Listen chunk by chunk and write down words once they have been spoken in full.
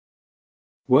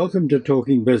Welcome to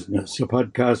Talking Business, a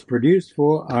podcast produced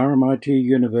for RMIT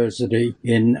University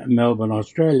in Melbourne,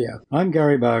 Australia. I'm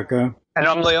Gary Barker. And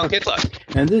I'm Leon Kittler.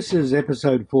 And this is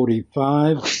episode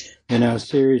 45 in our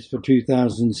series for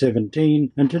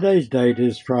 2017. And today's date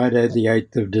is Friday, the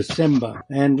 8th of December.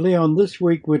 And Leon, this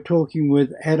week we're talking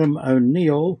with Adam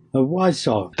O'Neill of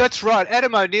Wysoft. That's right.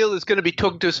 Adam O'Neill is going to be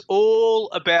talking to us all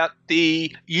about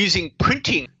the using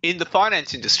printing in the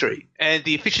finance industry and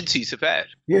the efficiencies of that.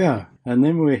 Yeah. And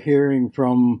then we're hearing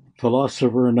from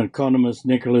philosopher and economist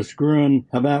Nicholas Gruen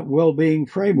about well-being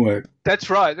framework. That's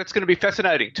right. That's going to be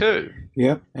fascinating too.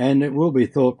 Yep, and it will be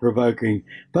thought-provoking.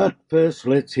 But first,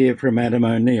 let's hear from Adam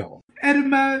O'Neill.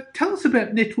 Adam, tell us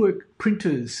about network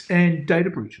printers and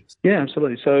data breaches. Yeah,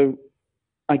 absolutely. So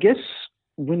I guess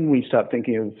when we start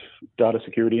thinking of data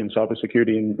security and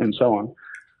cybersecurity and so on,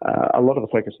 a lot of the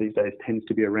focus these days tends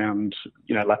to be around,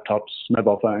 laptops,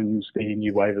 mobile phones, the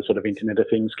new wave of sort of Internet of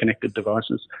Things, connected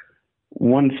devices.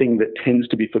 One thing that tends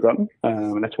to be forgotten,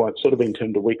 and that's why it's sort of been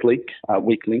termed a weak link,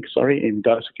 in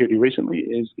data security recently,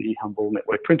 is the humble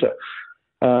network printer.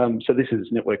 So this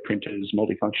is network printers,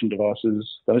 multifunction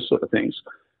devices, those sort of things.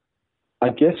 I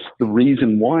guess the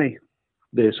reason why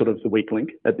they're sort of the weak link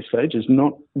at this stage is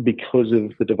not because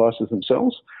of the devices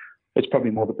themselves. It's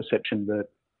probably more the perception that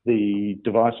the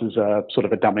devices are sort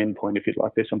of a dumb endpoint, if you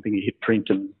like. There's something you hit print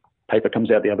and paper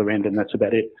comes out the other end and that's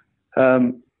about it.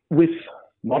 With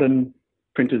modern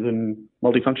printers and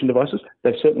multifunction devices,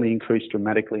 they've certainly increased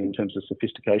dramatically in terms of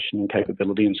sophistication and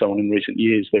capability and so on in recent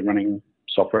years. They're running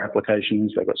software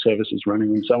applications, they've got services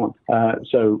running and so on.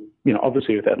 So,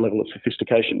 obviously with that level of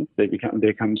sophistication,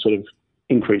 there comes sort of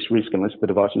increased risk unless the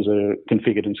devices are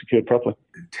configured and secured properly.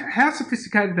 How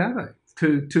sophisticated are they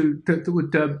that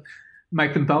would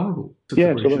make them vulnerable to Yeah,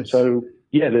 absolutely. So,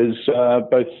 there's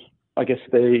both, I guess,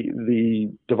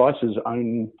 the device's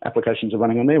own applications are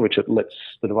running on there, which it lets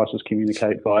the devices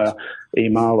communicate via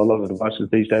email. A lot of the devices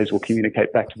these days will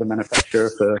communicate back to the manufacturer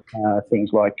for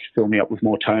things like fill me up with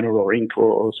more toner or ink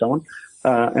or so on.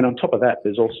 And on top of that,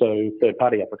 there's also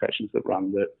third-party applications that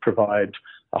run that provide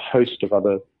a host of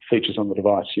other features on the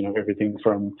device, everything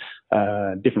from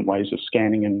different ways of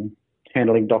scanning and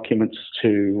handling documents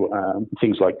to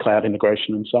things like cloud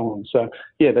integration and so on. So,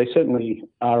 they certainly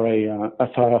are a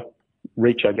far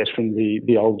reach, I guess, from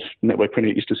the old network printer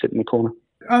that used to sit in the corner.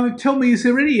 Tell me, is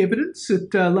there any evidence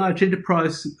that large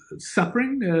enterprise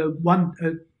suffering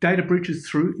data breaches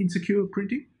through insecure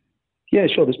printing? Yeah,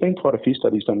 sure. There's been quite a few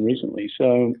studies done recently.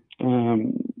 So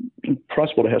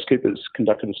PricewaterhouseCoopers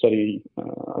conducted a study,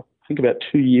 I think about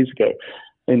 2 years ago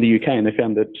in the UK, and they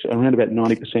found that around about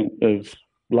 90% of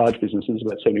large businesses,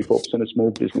 about 74% of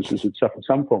small businesses had suffered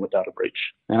some form of data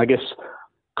breach. And I guess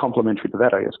complementary to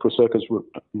that, Quocirca's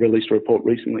released a report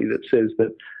recently that says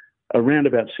that around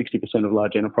about 60% of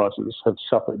large enterprises have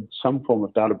suffered some form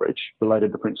of data breach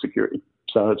related to print security.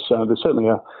 So it's, there's certainly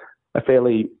a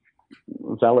fairly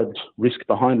valid risk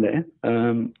behind there.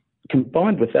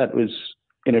 Combined with that was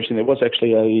interesting. There was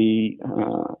actually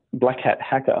a black hat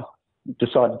hacker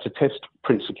decided to test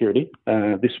print security.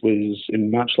 This was in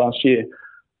March last year.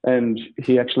 And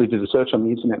he actually did a search on the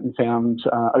internet and found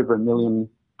over 1 million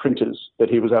printers that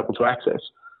he was able to access.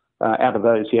 Out of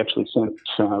those, he actually sent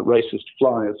racist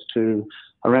flyers to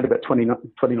around about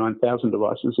 29,000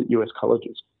 devices at US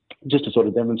colleges, just to sort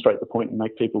of demonstrate the point and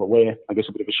make people aware, I guess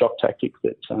a bit of a shock tactic,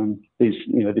 that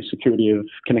the security of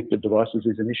connected devices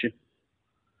is an issue.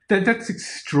 That's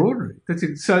extraordinary.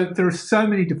 So there are so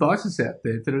many devices out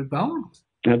there that are vulnerable.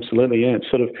 Absolutely, yeah. It's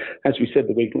sort of, as we said,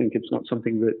 the weak link, it's not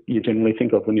something that you generally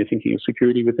think of when you're thinking of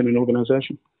security within an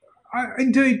organisation.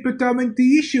 Indeed, but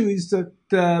the issue is that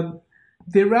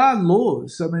there are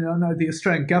laws. I know the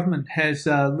Australian government has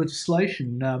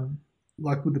legislation,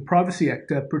 like with the Privacy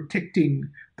Act, protecting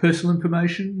personal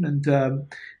information, and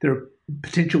there are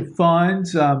potential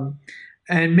fines,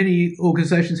 and many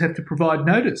organisations have to provide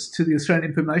notice to the Australian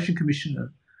Information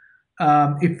Commissioner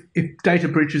if data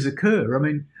breaches occur.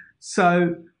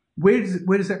 So where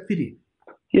does that fit in?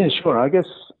 Yeah, sure. I guess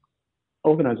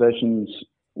organisations,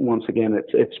 once again,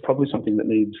 it's probably something that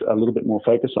needs a little bit more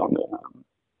focus on.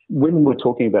 When we're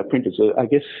talking about printers, I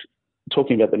guess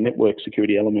talking about the network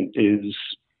security element is,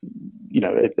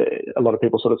 a lot of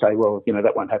people sort of say, well,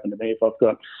 that won't happen to me if I've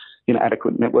got,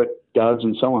 adequate network guards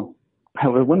and so on.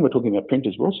 However, when we're talking about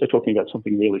printers, we're also talking about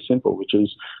something really simple, which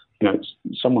is,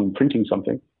 someone printing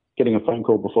something, getting a phone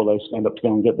call before they stand up to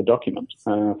go and get the document,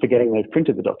 forgetting they've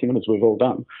printed the document, as we've all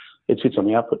done. It sits on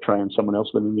the output tray and someone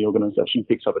else within the organisation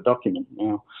picks up a document.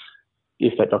 Now,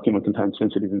 if that document contains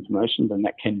sensitive information, then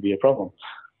that can be a problem.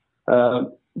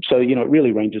 So, it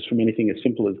really ranges from anything as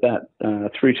simple as that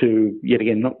through to, yet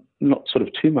again, not sort of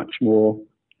too much more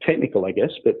technical, I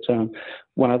guess, but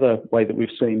one other way that we've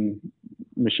seen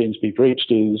machines be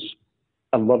breached is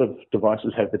a lot of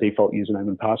devices have the default username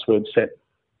and password set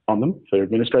on them for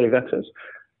administrative access,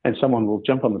 and someone will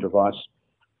jump on the device,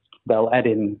 they'll add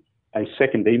in a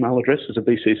second email address as a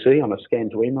BCC on a scan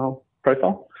to email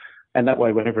profile, and that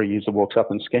way whenever a user walks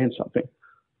up and scans something,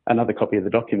 another copy of the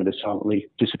document is silently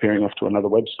disappearing off to another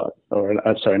website,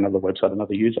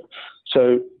 another user.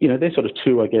 So, they're sort of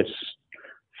two, I guess,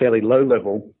 fairly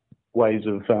low-level ways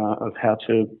of how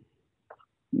to,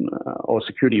 or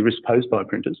security risk posed by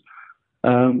printers.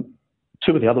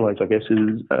 Two of the other ways, I guess,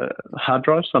 is hard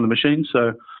drives on the machine.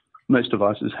 So most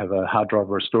devices have a hard drive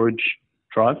or a storage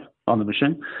drive on the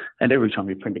machine, and every time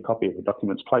you print a copy of the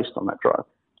document's placed on that drive.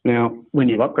 Now, when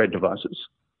you upgrade devices,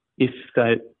 if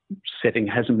that setting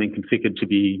hasn't been configured to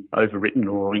be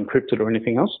overwritten or encrypted or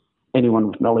anything else, anyone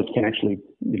with knowledge can actually,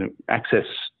 access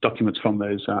documents from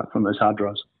those hard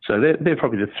drives. So they're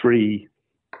probably the three,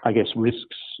 I guess,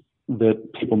 risks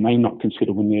that people may not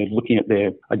consider when they're looking at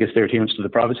their adherence to the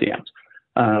Privacy Act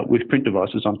with print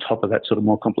devices on top of that sort of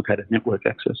more complicated network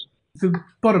access. The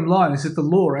bottom line is that the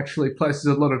law actually places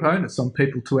a lot of onus on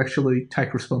people to actually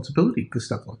take responsibility for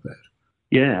stuff like that.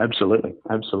 Yeah, absolutely.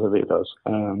 Absolutely it does.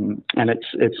 And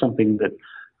it's something that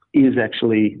is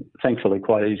actually, thankfully,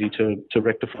 quite easy to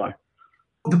rectify.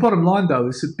 The bottom line, though,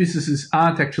 is that businesses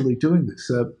aren't actually doing this.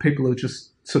 People are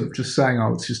just saying,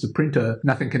 oh, it's just a printer,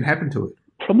 nothing can happen to it.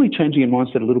 Probably changing in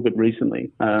mindset a little bit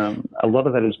recently. A lot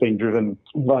of that has been driven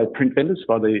by print vendors,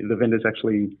 by the vendors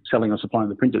actually selling or supplying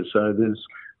the printers. So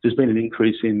there's been an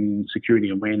increase in security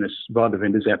awareness by the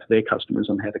vendors out to their customers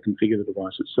on how to configure the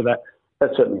devices. So that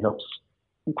certainly helps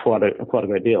quite a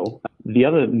great deal. The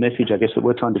other message, I guess, that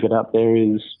we're trying to get out there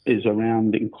is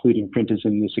around including printers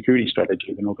in the security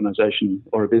strategy of an organisation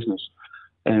or a business.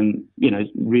 And,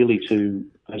 really to,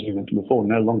 as you mentioned before,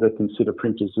 no longer consider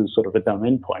printers as sort of a dumb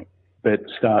endpoint, but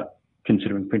start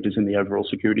considering printers in the overall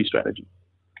security strategy.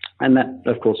 And that,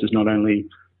 of course, is not only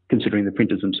considering the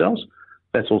printers themselves,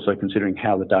 that's also considering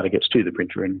how the data gets to the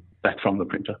printer and back from the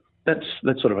printer. That's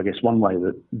sort of, I guess, one way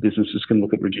that businesses can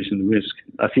look at reducing the risk.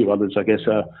 A few others, I guess,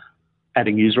 are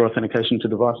adding user authentication to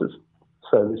devices.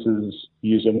 So this is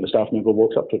user when a staff member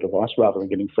walks up to a device, rather than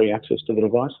getting free access to the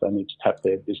device, they need to tap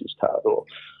their business card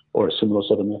or a similar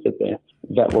sort of method there.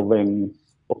 That will then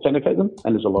authenticate them,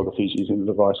 and there's a log of who's using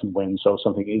the device and when. So if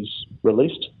something is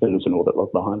released, there's an audit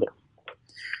log behind it.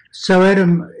 So,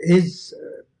 Adam, is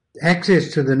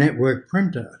access to the network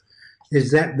printer,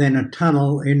 is that then a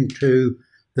tunnel into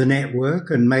the network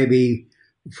and maybe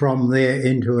from there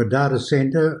into a data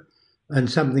center and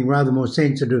something rather more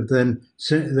sensitive than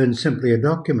simply a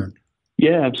document?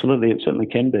 Yeah, absolutely. It certainly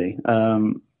can be.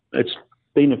 It's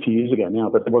been a few years ago now,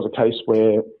 but there was a case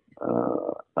where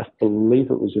I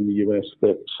believe it was in the US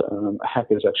that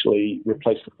hackers actually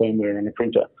replaced the firmware on a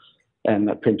printer, and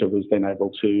that printer was then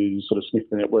able to sort of sniff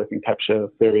the network and capture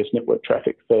various network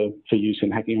traffic for use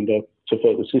in hacking onto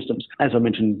further systems. As I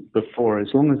mentioned before, as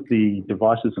long as the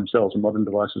devices themselves, and modern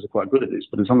devices are quite good at this,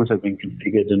 but as long as they've been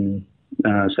configured and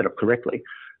set up correctly,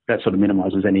 that sort of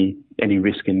minimises any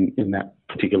risk in that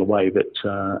particular way. But,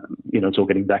 it's all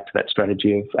getting back to that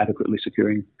strategy of adequately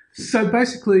securing. So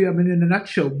basically, I mean, in a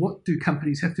nutshell, what do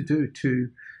companies have to do to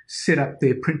set up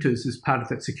their printers as part of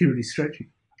that security strategy?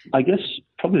 I guess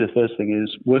probably the first thing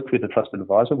is work with a trusted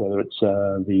advisor, whether it's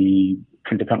the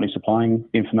printer company supplying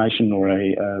information or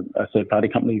a third-party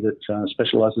company that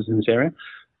specialises in this area.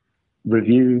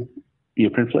 Review your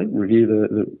print fleet, review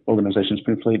the organisation's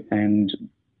print fleet, and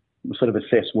sort of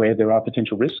assess where there are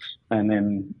potential risks, and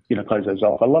then close those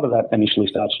off. A lot of that initially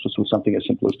starts just with something as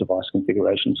simple as device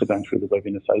configuration, so going through the web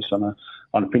interface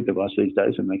on a print device these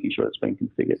days and making sure it's been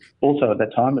configured. Also, at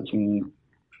that time, it's in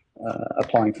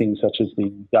applying things such as the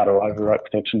data overwrite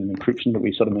protection and encryption that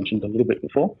we sort of mentioned a little bit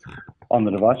before on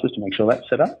the devices to make sure that's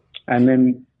set up. And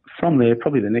then from there,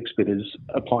 probably the next bit is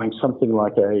applying something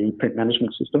like a print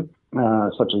management system,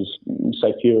 such as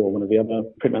SafeView or one of the other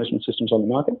print management systems on the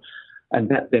market. And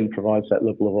that then provides that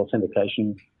level of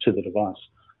authentication to the device.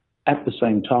 At the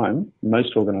same time,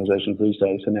 most organisations these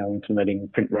days are now implementing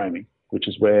print roaming, which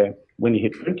is where when you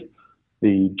hit print,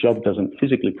 the job doesn't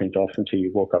physically print off until you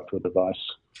walk up to a device,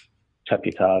 tap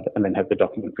your card, and then have the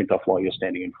document print off while you're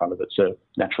standing in front of it, so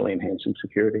naturally enhancing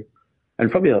security.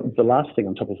 And probably the last thing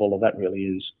on top of all of that really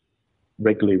is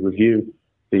regularly review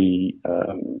the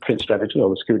print strategy or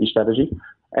the security strategy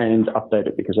and update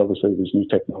it, because obviously there's new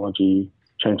technology,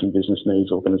 changing business needs,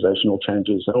 organisational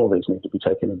changes, and all these need to be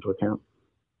taken into account.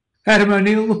 Adam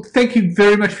O'Neill, look, thank you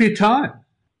very much for your time.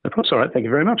 That's all right. Thank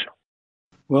you very much.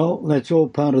 Well, that's all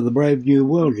part of the brave new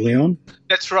world, Leon.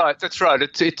 That's right.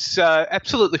 It's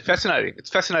absolutely fascinating. It's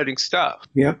fascinating stuff.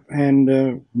 Yep,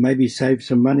 and maybe save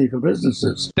some money for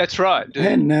businesses. That's right.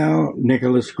 And now,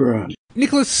 Nicholas Gruen.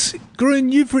 Nicholas Gruen,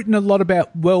 you've written a lot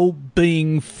about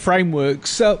well-being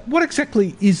frameworks. What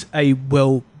exactly is a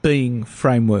well-being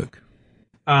framework?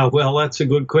 Well, that's a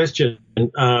good question.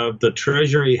 The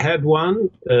Treasury had one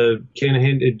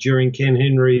during Ken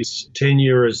Henry's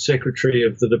tenure as Secretary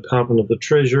of the Department of the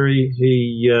Treasury.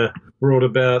 He brought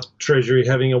about Treasury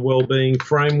having a wellbeing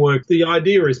framework. The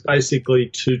idea is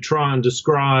basically to try and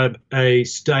describe a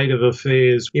state of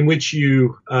affairs in which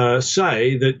you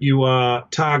say that you are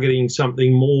targeting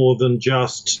something more than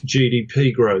just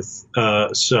GDP growth.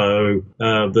 So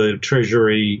the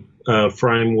Treasury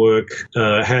framework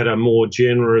had a more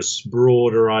generous,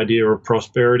 broader idea of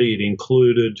prosperity. It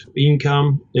included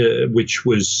income, which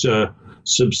was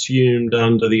subsumed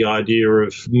under the idea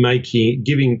of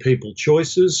giving people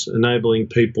choices, enabling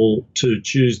people to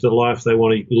choose the life they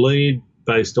want to lead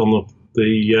based on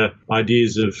the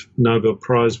ideas of Nobel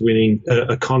Prize-winning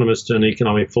economist and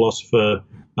economic philosopher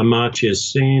Amartya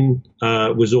Sen.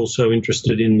 Was also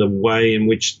interested in the way in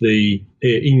which the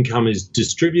income is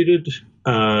distributed.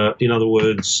 In other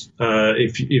words,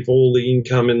 if all the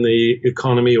income in the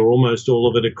economy or almost all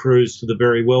of it accrues to the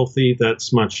very wealthy,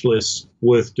 that's much less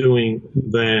worth doing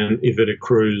than if it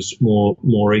accrues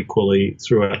more equally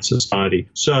throughout society.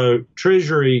 So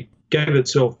Treasury gave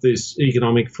itself this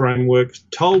economic framework,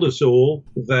 told us all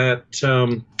that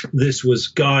this was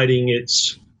guiding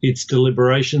its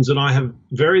deliberations, and I have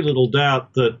very little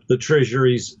doubt that the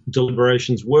Treasury's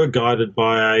deliberations were guided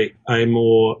by a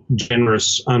more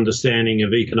generous understanding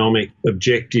of economic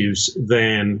objectives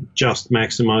than just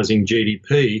maximising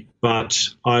GDP. But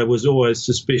I was always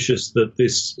suspicious that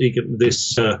this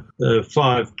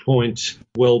 5-point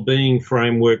well-being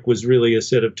framework was really a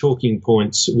set of talking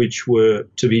points which were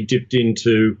to be dipped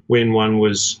into when one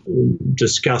was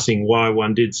discussing why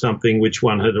one did something which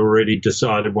one had already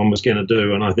decided one was going to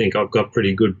do. And I think I've got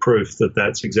pretty good proof that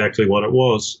that's exactly what it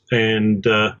was. And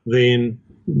then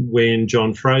when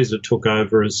John Fraser took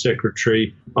over as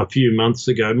secretary a few months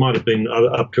ago, it might have been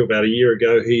up to about a year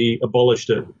ago, he abolished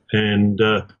it. And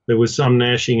there was some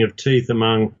gnashing of teeth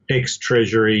among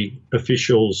ex-Treasury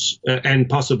officials and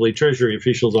possibly Treasury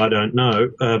officials, I don't know.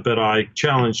 But I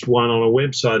challenged one on a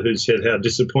website who said how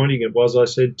disappointing it was. I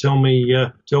said, tell me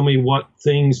what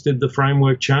things did the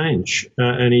framework change?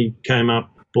 And he came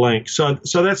up blank. So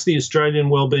that's the Australian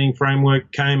wellbeing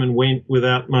framework. Came and went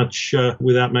without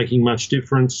making much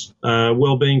difference.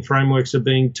 Wellbeing frameworks are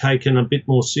being taken a bit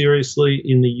more seriously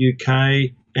in the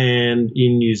UK and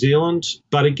in New Zealand,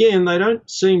 but again, they don't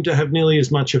seem to have nearly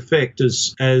as much effect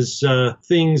as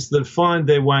things that find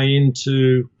their way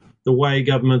into the way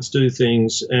governments do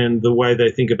things and the way they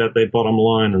think about their bottom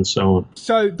line and so on.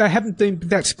 So they haven't been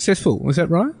that successful, is that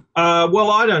right?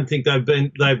 Well, I don't think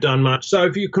they've done much. So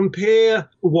if you compare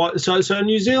so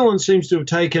New Zealand seems to have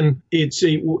taken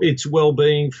its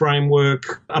well-being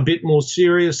framework a bit more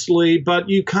seriously, but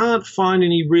you can't find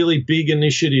any really big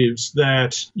initiatives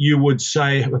that you would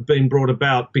say have been brought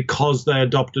about because they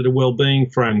adopted a well-being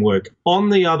framework. On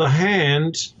the other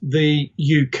hand, the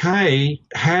UK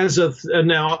has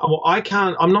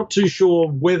I'm not too sure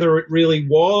whether it really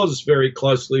was very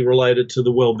closely related to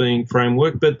the well-being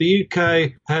framework, but the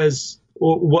UK has,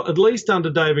 or at least under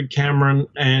David Cameron,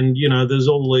 and, there's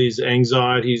all these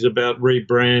anxieties about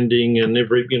rebranding and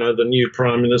the new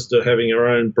Prime Minister having her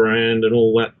own brand and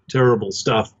all that terrible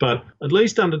stuff. But at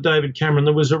least under David Cameron,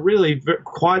 there was a really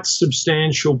quite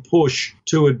substantial push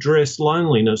to address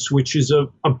loneliness, which is a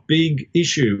big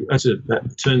issue, as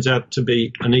that turns out to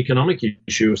be an economic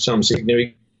issue of some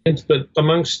significance. But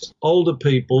amongst older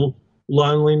people,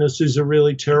 loneliness is a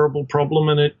really terrible problem,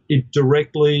 and it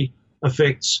directly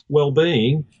affects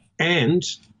well-being, and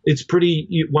it's pretty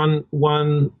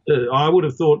I would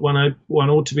have thought one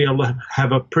ought to be able to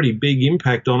have a pretty big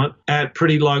impact on it at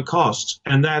pretty low cost,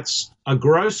 and that's a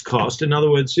gross cost. In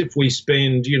other words, if we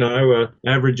spend an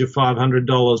average of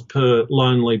 $500 per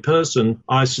lonely person,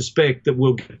 I suspect that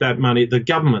we'll get that money. The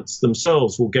governments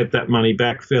themselves will get that money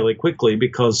back fairly quickly,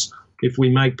 because if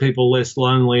we make people less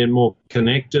lonely and more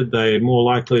connected, they're more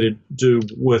likely to do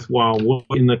worthwhile work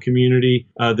in the community.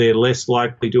 They're less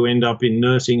likely to end up in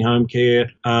nursing home care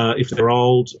if they're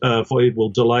old, for it will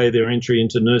delay their entry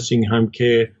into nursing home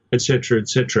care, etc.,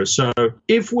 etc. So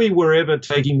if we were ever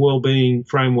taking wellbeing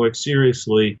framework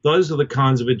seriously, those are the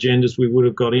kinds of agendas we would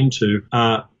have got into.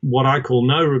 What I call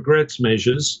no regrets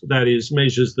measures, that is,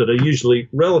 measures that are usually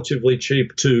relatively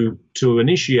cheap to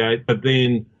initiate, but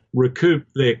then recoup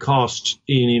their cost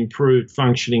in improved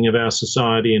functioning of our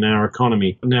society and our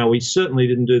economy. Now, we certainly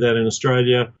didn't do that in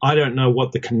Australia. I don't know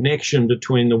what the connection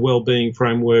between the wellbeing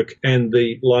framework and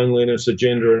the loneliness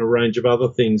agenda and a range of other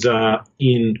things are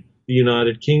in the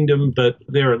United Kingdom, but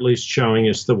they're at least showing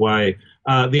us the way.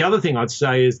 The other thing I'd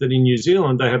say is that in New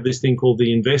Zealand, they have this thing called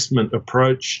the investment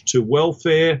approach to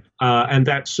welfare, and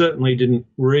that certainly didn't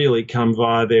really come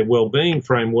via their wellbeing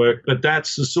framework, but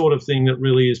that's the sort of thing that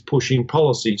really is pushing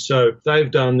policy. So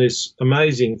they've done this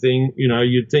amazing thing. You know,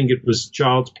 you'd think it was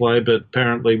child's play, but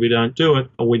apparently we don't do it,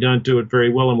 or we don't do it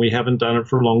very well, and we haven't done it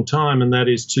for a long time, and that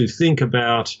is to think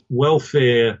about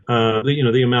welfare,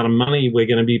 the amount of money we're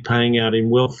going to be paying out in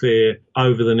welfare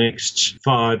over the next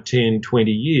 5, 10,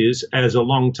 20 years as a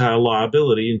long-tail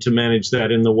liability, and to manage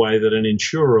that in the way that an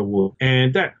insurer will.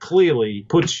 And that clearly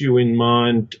puts you in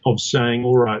mind of saying,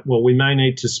 all right, well, we may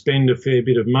need to spend a fair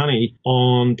bit of money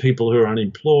on people who are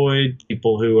unemployed,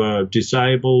 people who are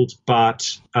disabled,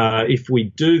 but if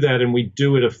we do that and we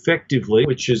do it effectively,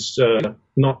 which is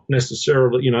not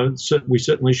necessarily, we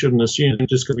certainly shouldn't assume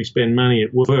just because we spend money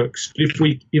it works. If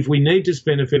we need to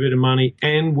spend a fair bit of money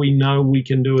and we know we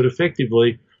can do it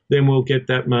effectively, then we'll get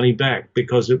that money back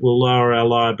because it will lower our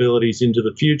liabilities into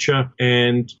the future.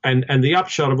 And the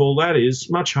upshot of all that is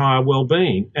much higher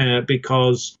well-being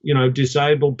because,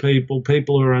 disabled people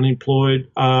who are unemployed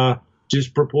are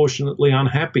disproportionately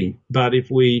unhappy. But if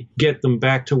we get them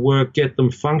back to work, get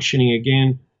them functioning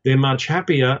again, they're much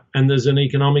happier, and there's an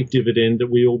economic dividend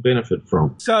that we all benefit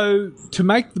from. So to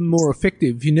make them more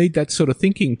effective, you need that sort of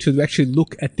thinking to actually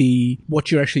look at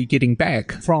what you're actually getting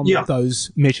back from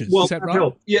those measures. Well, is that right?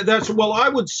 I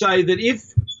would say that if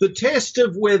the test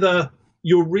of whether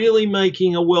you're really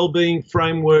making a wellbeing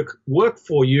framework work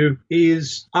for you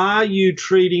is, are you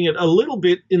treating it a little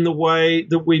bit in the way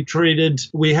that we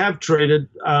have treated,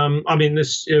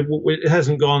 it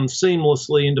hasn't gone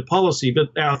seamlessly into policy, but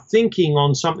our thinking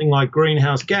on something like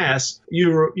greenhouse gas,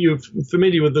 you're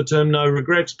familiar with the term no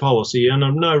regrets policy, and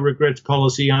a no regrets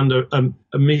policy under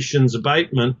emissions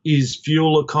abatement is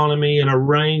fuel economy and a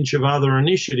range of other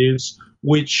initiatives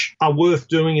which are worth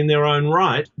doing in their own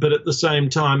right, but at the same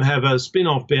time have a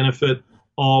spin-off benefit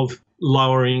of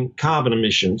lowering carbon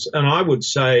emissions. And I would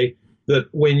say that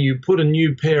when you put a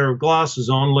new pair of glasses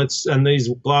on, and these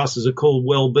glasses are called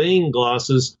well-being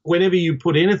glasses, whenever you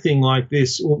put anything like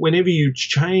this, whenever you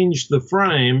change the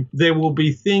frame, there will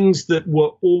be things that were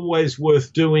always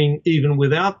worth doing even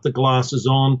without the glasses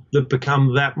on that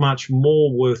become that much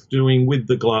more worth doing with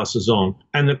the glasses on.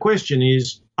 And the question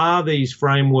is, are these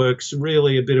frameworks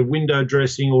really a bit of window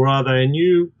dressing, or are they a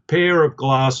new pair of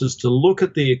glasses to look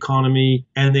at the economy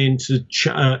and then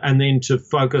to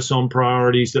focus on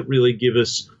priorities that really give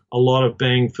us a lot of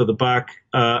bang for the buck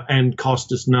and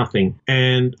cost us nothing?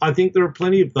 And I think there are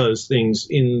plenty of those things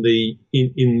in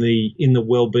the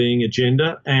well-being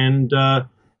agenda, and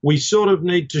we sort of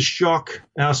need to shock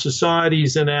our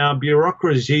societies and our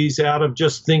bureaucracies out of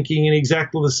just thinking in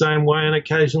exactly the same way and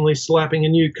occasionally slapping a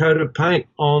new coat of paint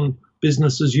on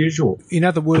business as usual. In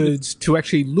other words, to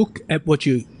actually look at what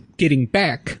you're getting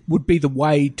back would be the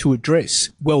way to address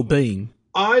well-being.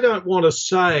 I don't want to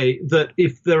say that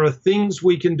if there are things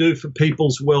we can do for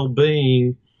people's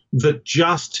well-being that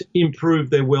just improve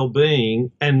their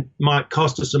well-being and might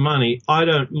cost us some money, I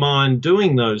don't mind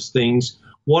doing those things.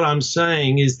 What I'm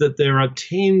saying is that there are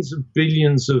tens of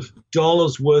billions of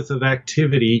dollars worth of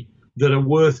activity that are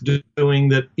worth doing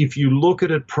that if you look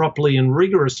at it properly and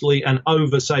rigorously and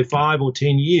over, say, 5 or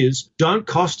 10 years, don't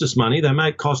cost us money. They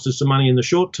may cost us some money in the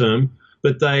short term,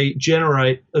 but they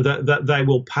generate that they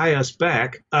will pay us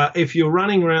back. If you're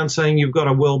running around saying you've got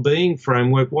a well-being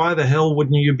framework, why the hell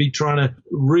wouldn't you be trying to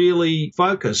really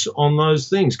focus on those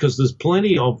things? Because there's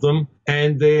plenty of them,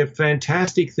 and they're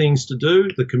fantastic things to do.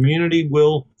 The community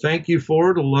will thank you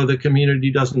for it, although the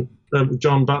community doesn't.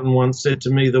 John Button once said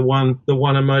to me, the one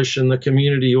emotion the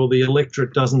community or the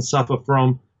electorate doesn't suffer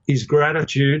from is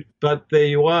gratitude. But there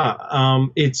you are.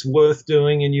 It's worth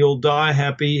doing, and you'll die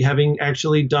happy having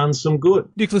actually done some good.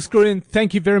 Nicholas Gruen,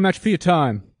 thank you very much for your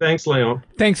time. Thanks, Leon.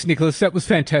 Thanks, Nicholas. That was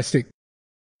fantastic.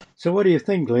 So what do you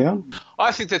think, Leon?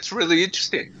 I think that's really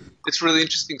interesting. It's really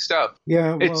interesting stuff.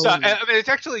 Yeah, well, it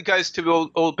actually goes to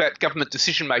all about government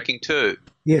decision-making too.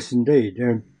 Yes, indeed.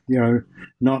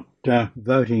 Not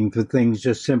voting for things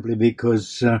just simply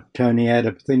because Tony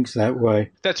Abbott thinks that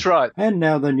way. That's right. And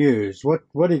now the news. What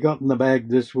do you got in the bag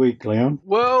this week, Leon?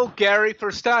 Well, Gary, for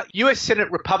a start, US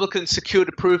Senate Republicans secured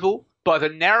approval by the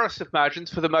narrowest of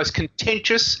margins for the most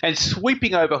contentious and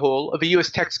sweeping overhaul of a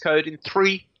US tax code in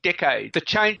 3 decade. The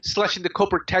change slashing the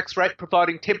corporate tax rate,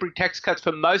 providing temporary tax cuts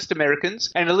for most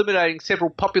Americans, and eliminating several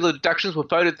popular deductions were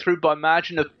voted through by a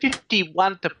margin of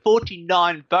 51 to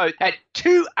 49 votes at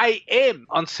 2 a.m.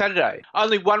 on Saturday.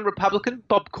 Only one Republican,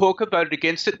 Bob Corker, voted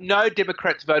against it. No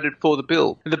Democrats voted for the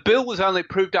bill. The bill was only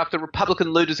approved after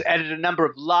Republican leaders added a number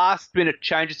of last-minute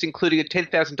changes, including a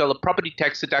 $10,000 property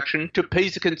tax deduction to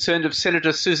appease the concerns of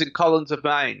Senator Susan Collins of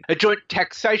Maine. A joint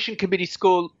taxation committee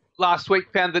score last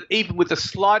week found that even with the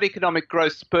slight economic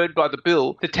growth spurred by the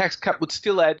bill, the tax cut would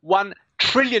still add $1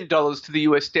 trillion to the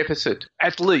US deficit,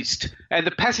 at least. And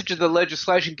the passage of the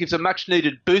legislation gives a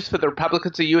much-needed boost for the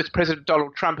Republicans of US President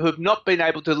Donald Trump, who have not been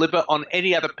able to deliver on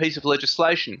any other piece of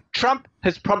legislation. Trump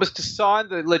has promised to sign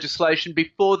the legislation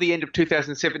before the end of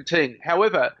 2017.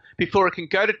 However, before it can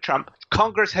go to Trump,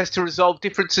 Congress has to resolve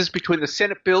differences between the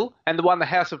Senate bill and the one the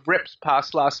House of Reps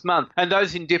passed last month. And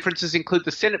those indifferences include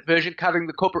the Senate version cutting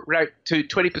the corporate rate to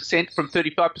 20% from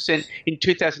 35% in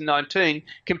 2019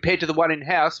 compared to the one in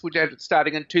House, which had it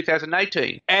starting in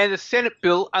 2018. And the Senate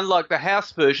bill, unlike the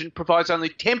House version, provides only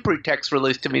temporary tax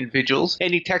relief to individuals,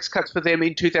 any tax cuts for them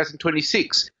in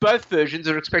 2026. Both versions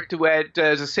are expected to add,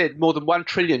 as I said, more than $1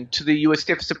 trillion to the US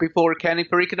deficit before accounting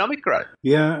for economic growth.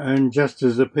 Yeah, and just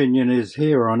as opinion is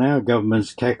here on our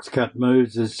government's tax cut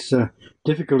moves, it's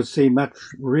difficult to see much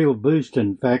real boost,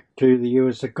 in fact, to the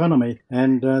US economy.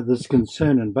 And there's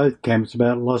concern in both camps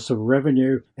about loss of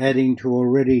revenue, adding to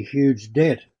already huge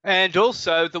debt. And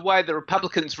also, the way the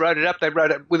Republicans wrote it up, they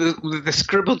wrote it with the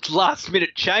scribbled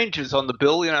last-minute changes on the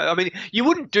bill. You know, I mean, you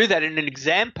wouldn't do that in an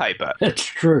exam paper. That's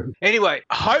true. Anyway,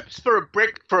 hopes for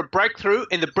a breakthrough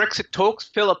in the Brexit talks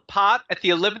fell apart at the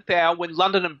 11th hour when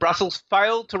London and Brussels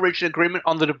failed to reach an agreement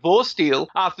on the divorce deal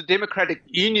after the Democratic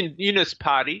Unionist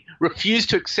Party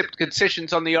refused to accept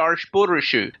concessions on the Irish border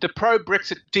issue. The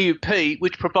pro-Brexit DUP,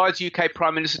 which provides UK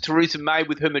Prime Minister Theresa May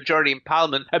with her majority in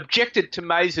Parliament, objected to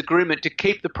May's agreement to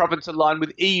keep the province aligned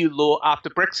with EU law after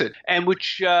Brexit, and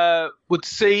which would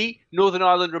see Northern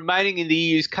Ireland remaining in the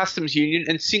EU's customs union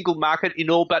and single market in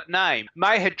all but name.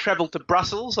 May had travelled to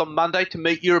Brussels on Monday to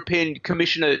meet European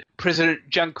Commissioner President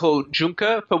Jean-Claude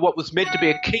Juncker for what was meant to be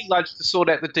a key lunch to sort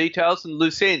out the details and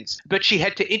loose ends. But she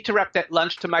had to interrupt that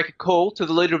lunch to make a call to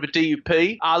the leader of the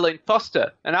DUP, Arlene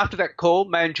Foster. And after that call,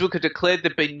 May and Juncker declared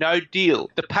there'd been no deal.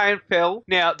 The pound fell.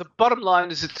 Now, the bottom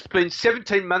line is it's been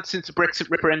 17 months since the Brexit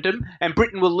referendum, and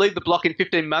Britain will leave the bloc in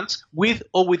 15 months with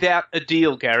or without a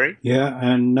deal, Gary. Yeah,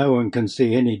 and no one can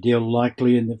see any deal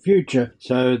likely in the future.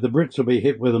 So the Brits will be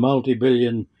hit with a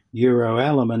multi-billion euro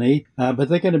alimony, but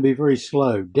they're going to be very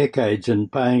slow, decades in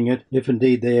paying it, if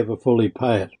indeed they ever fully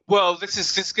pay it. Well, this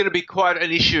is going to be quite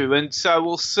an issue, and so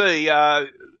we'll see. I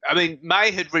mean,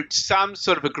 May had reached some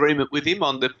sort of agreement with him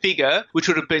on the figure, which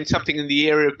would have been something in the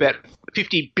area of about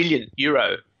 50 billion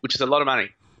euro, which is a lot of money.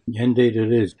 Indeed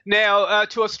it is. Now,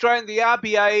 to Australia, the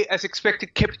RBA, as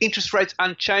expected, kept interest rates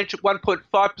unchanged at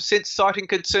 1.5%, citing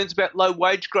concerns about low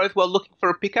wage growth while looking for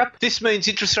a pickup. This means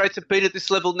interest rates have been at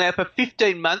this level now for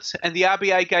 15 months, and the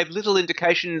RBA gave little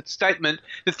indication in its statement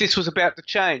that this was about to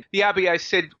change. The RBA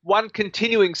said one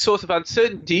continuing source of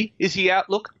uncertainty is the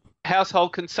outlook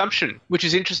household consumption, which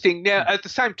is interesting. Now, at the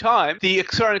same time, the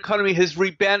Australian economy has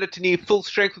rebounded to near full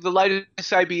strength, with the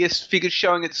latest ABS figures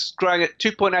showing it's growing at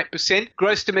 2.8%.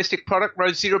 Gross domestic product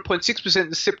rose 0.6% in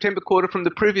the September quarter from the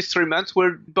previous 3 months,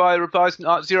 whereby revised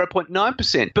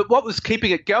 0.9%. But what was keeping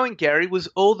it going, Gary, was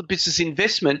all the business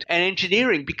investment and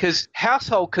engineering, because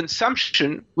household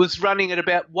consumption was running at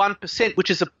about 1%,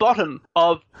 which is the bottom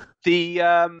of the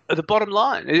bottom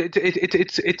line.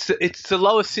 It's the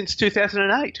lowest since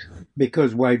 2008.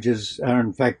 Because wages are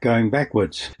in fact going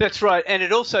backwards. That's right, and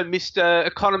it also missed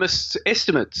economists'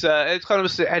 estimates.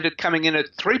 Economists had it coming in at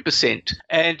 3%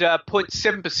 and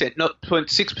 0.7%, not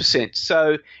 0.6%.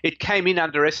 So it came in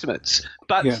under estimates.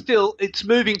 But still, it's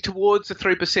moving towards the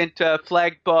 3%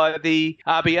 flagged by the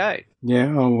RBA.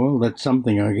 Yeah, oh well, that's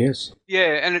something, I guess.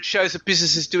 Yeah, and it shows that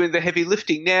business is doing the heavy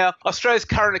lifting. Now, Australia's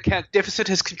current account deficit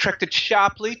has contracted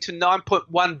sharply to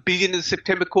 9.1 billion in the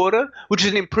September quarter, which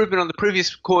is an improvement on the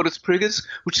previous quarter's figures,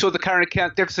 which saw the current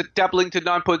account deficit doubling to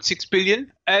 9.6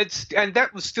 billion. And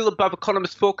that was still above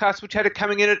economists' forecasts, which had it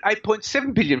coming in at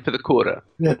 8.7 billion for the quarter.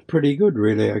 That's pretty good,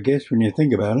 really, I guess, when you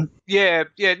think about it. Yeah.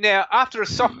 Now, after a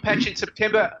soft patch in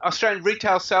September, Australian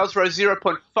retail sales rose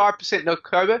 0.5% in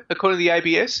October, according to the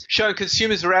ABS, showing showing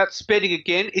consumers are out spending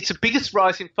again. It's the biggest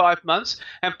rise in 5 months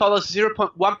and follows a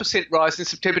 0.1% rise in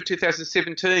September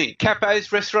 2017.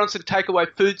 Cafes, restaurants and takeaway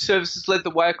food services led the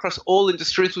way across all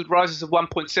industries with rises of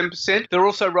 1.7%. There are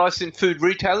also rises in food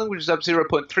retailing, which is up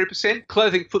 0.3%.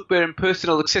 Clothing, footwear and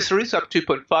personal accessories up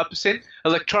 2.5%.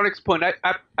 Electronics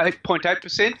up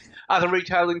 8.8%. Other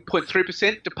retailing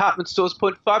 0.3%. Department stores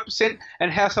 0.5%.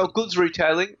 And household goods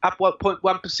retailing up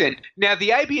 1.1%. Now,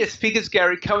 the ABS figures,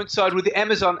 Gary, coincide with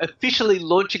Amazon officially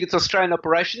launching its Australian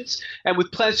operations and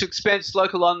with plans to expand its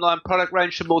local online product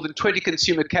range to more than 20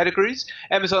 consumer categories.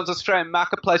 Amazon's Australian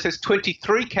marketplace has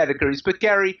 23 categories. But,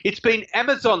 Gary, it's been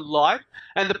Amazon Lite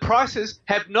and the prices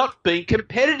have not been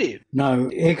competitive. No,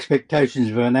 expectations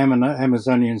of an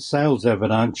Amazonian sales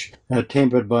avalanche are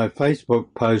tempered by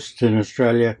Facebook posts in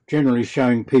Australia, generally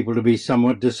showing people to be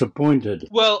somewhat disappointed.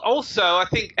 Well, also, I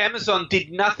think Amazon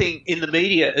did nothing in the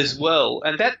media as well,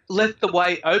 and that left the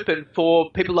way open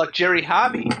for people like Gerry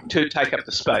Harvey to take up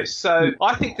the space. So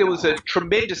I think there was a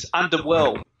tremendous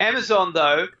underwhelm. Amazon,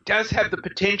 though, does have the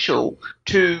potential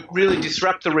to really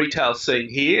disrupt the retail scene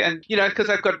here, and, you know, because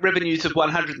they've got revenues of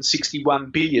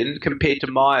 $161 billion compared to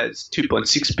Myers'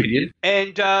 $2.6 billion.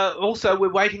 And also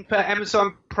we're waiting for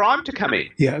Amazon Prime to come in.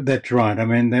 Yeah, that's right. I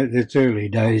mean, it's early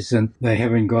days and they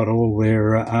haven't got all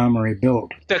their armoury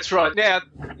built. That's right. Now,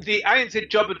 the ANZ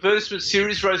job advertisement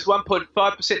series rose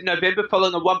 1.5% in November,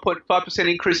 following a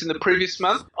 1.5% increase in the previous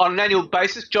month. On an annual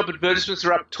basis, job advertisements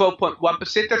are up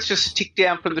 12.1%. That's just a tick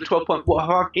down from the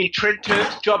 12.1%. In trend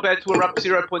terms, job ads were up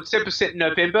 0.7% in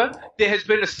November. There has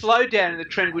been a slowdown in the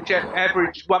trend, which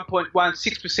averaged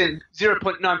 1.16%,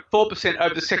 0.94%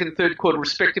 over the second and third quarter,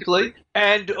 respectively.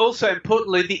 And also,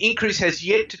 importantly, the increase has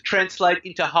yet to translate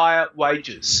into higher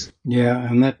wages. Yeah,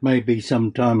 and that may be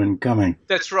some time in coming.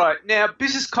 That's right. Now,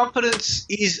 business confidence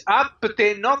is up, but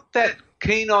they're not that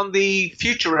keen on the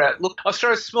future outlook.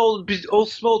 Australia's small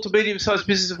to medium-sized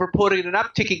businesses are reporting an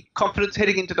uptick in confidence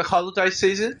heading into the holiday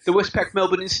season. The Westpac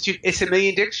Melbourne Institute SME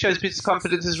Index shows business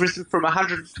confidence has risen from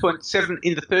 100.7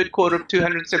 in the third quarter of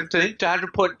 2017 to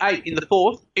 100.8 in the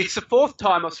fourth. It's the fourth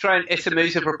time Australian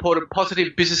SMEs have reported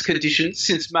positive business conditions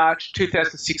since March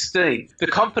 2016. The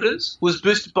confidence was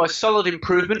boosted by solid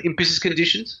improvement in business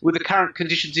conditions, with the current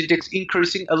conditions index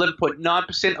increasing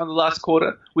 11.9% on the last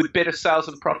quarter, with better sales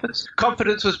and profits.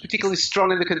 Confidence was particularly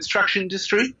strong in the construction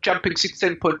industry, jumping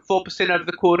 16.4% over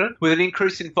the quarter, with an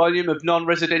increase in volume of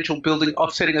non-residential building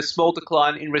offsetting a small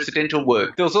decline in residential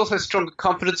work. There was also stronger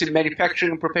confidence in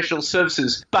manufacturing and professional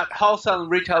services, but wholesale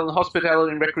and retail and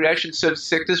hospitality and recreation service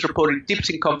sectors reported dips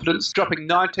in confidence, dropping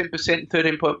 19% and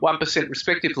 13.1%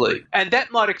 respectively. And that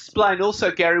might explain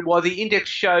also, Gary, why the index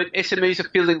showed SMEs are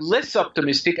feeling less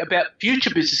optimistic about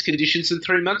future business conditions than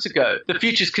 3 months ago. The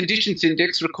Futures Conditions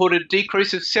Index recorded a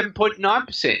decrease of 7.9%.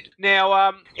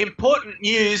 Now, important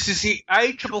news is the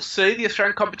ACCC, the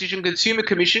Australian Competition and Consumer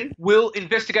Commission, will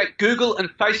investigate Google and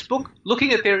Facebook,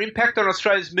 looking at their impact on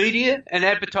Australia's media and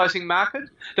advertising market.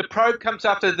 The probe comes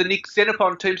after the Nick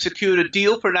Xenophon team secured a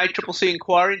deal for an ACCC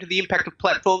inquiry into the impact of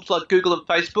platforms like Google and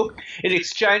Facebook in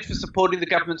exchange for supporting the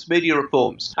government's media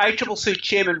reforms. ACCC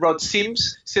Chairman Rod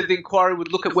Sims said the inquiry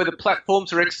would look at whether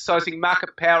platforms are exercising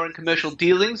market power in commercial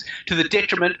dealings to the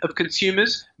detriment of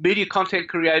consumers, media content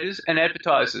creators and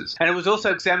advertisers. And it was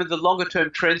also examined the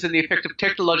longer-term trends and the effect of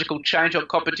technological change on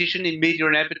competition in media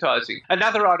and advertising.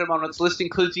 Another item on its list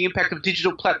includes the impact of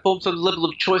digital platforms on the level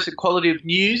of choice and quality of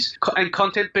news and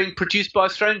content being produced by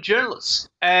Australian journalists.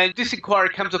 And this inquiry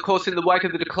comes, of course, in the wake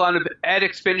of the decline of ad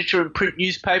expenditure in print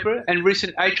newspaper and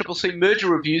recent ACCC merger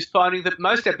reviews finding that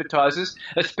most advertisers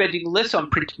are spending less on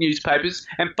print newspapers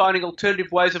and finding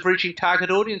alternative ways of reaching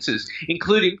target audiences,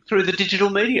 including through the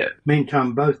digital media.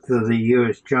 Meantime, both of the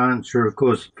US giants are, of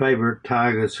course, favourite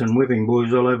targets and whipping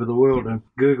boys all over the world. And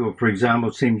Google, for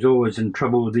example, seems always in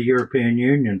trouble with the European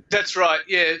Union. That's right,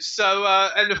 yeah. So,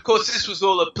 and of course, this was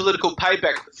all a political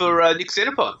payback for Nick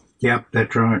Xenophon. Yep,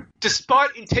 that's right.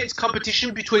 Despite intense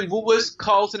competition between Woolworths,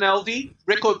 Coles and Aldi,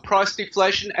 record price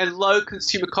deflation and low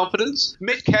consumer confidence,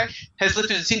 Metcash has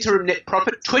lifted its interim net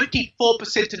profit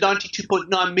 24% to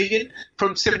 $92.9 million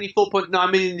from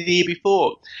 $74.9 million the year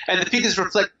before. And the figures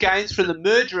reflect gains from the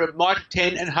merger of Mitre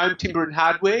 10 and Home Timber and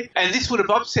Hardware. And this would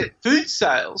have offset food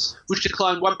sales, which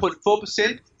declined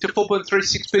 1.4% to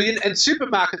 $4.36 billion, and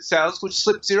supermarket sales, which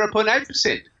slipped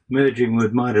 0.8%. Merging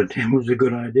with Mitre 10 was a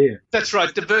good idea. That's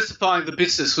right. Diversifying the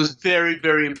business was very,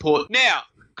 very important. Now,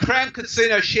 Crown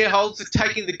Casino shareholders are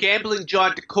taking the gambling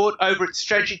giant to court over its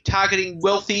strategy targeting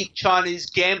wealthy Chinese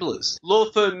gamblers.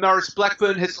 Law firm Maurice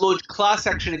Blackburn has launched class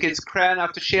action against Crown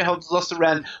after shareholders lost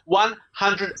around $1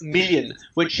 $100 million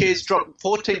when shares dropped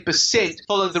 14%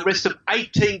 following the arrest of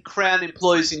 18 Crown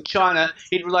employees in China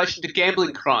in relation to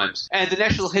gambling crimes. And the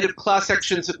national head of class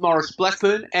actions at Maurice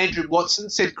Blackburn, Andrew Watson,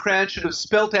 said Crown should have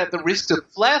spelt out the risks of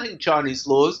flouting Chinese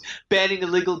laws banning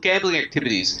illegal gambling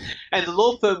activities. And the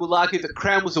law firm will argue that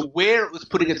Crown was aware it was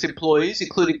putting its employees,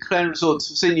 including Crown Resorts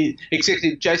senior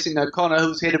executive Jason O'Connor, who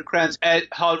was head of Crown's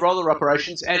high roller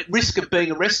operations, at risk of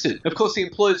being arrested. Of course, the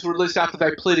employees were released after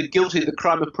they pleaded guilty to the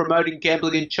crime of promoting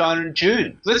gambling in China in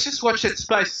June. Let's just watch that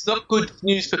space. It's not good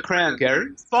news for Crown, Gary.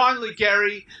 Finally,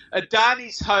 Gary,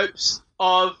 Adani's hopes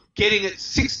of getting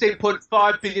its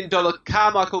 $16.5 billion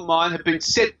Carmichael mine have been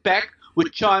set back,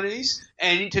 with Chinese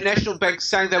and international banks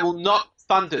saying they will not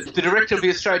fund it. The director of the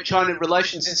Australia-China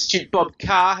Relations Institute, Bob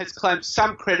Carr, has claimed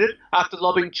some credit after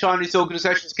lobbying Chinese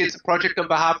organisations against the project on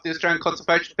behalf of the Australian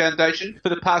Conservation Foundation for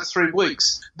the past 3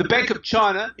 weeks. The Bank of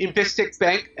China, Investec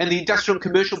Bank and the Industrial and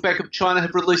Commercial Bank of China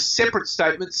have released separate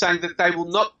statements saying that they will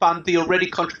not fund the already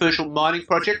controversial mining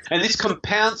project, and this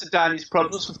compounds Adani's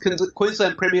problems, with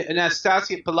Queensland Premier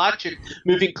Anastasia Palaszczuk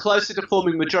moving closer to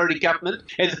forming majority government.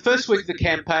 In the first week of the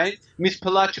campaign, Ms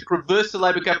Palaszczuk reversed the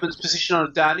Labor government's position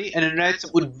on Adani and announced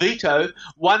it would veto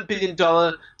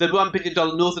the $1 billion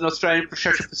Northern Australian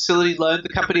infrastructure facility loan the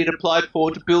company had applied for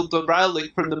to build the rail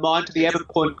link from the mine to the Abbott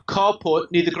Point coal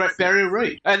port near the Great Barrier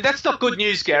Reef. And that's not good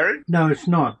news, Gary. No, it's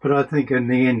not, but I think in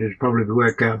the end it's probably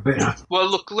worked out better. Well,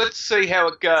 look, let's see how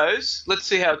it goes.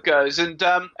 And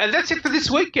that's it for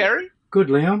this week, Gary. Good,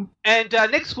 Leon. And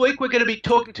next week we're going to be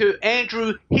talking to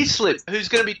Andrew Hislop, who's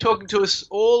going to be talking to us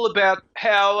all about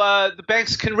how the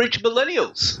banks can reach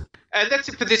millennials. And that's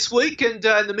it for this week. And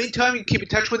in the meantime, you can keep in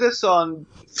touch with us on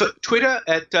Twitter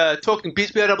at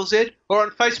TalkingBizBRZZ or on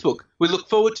Facebook. We look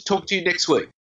forward to talking to you next week.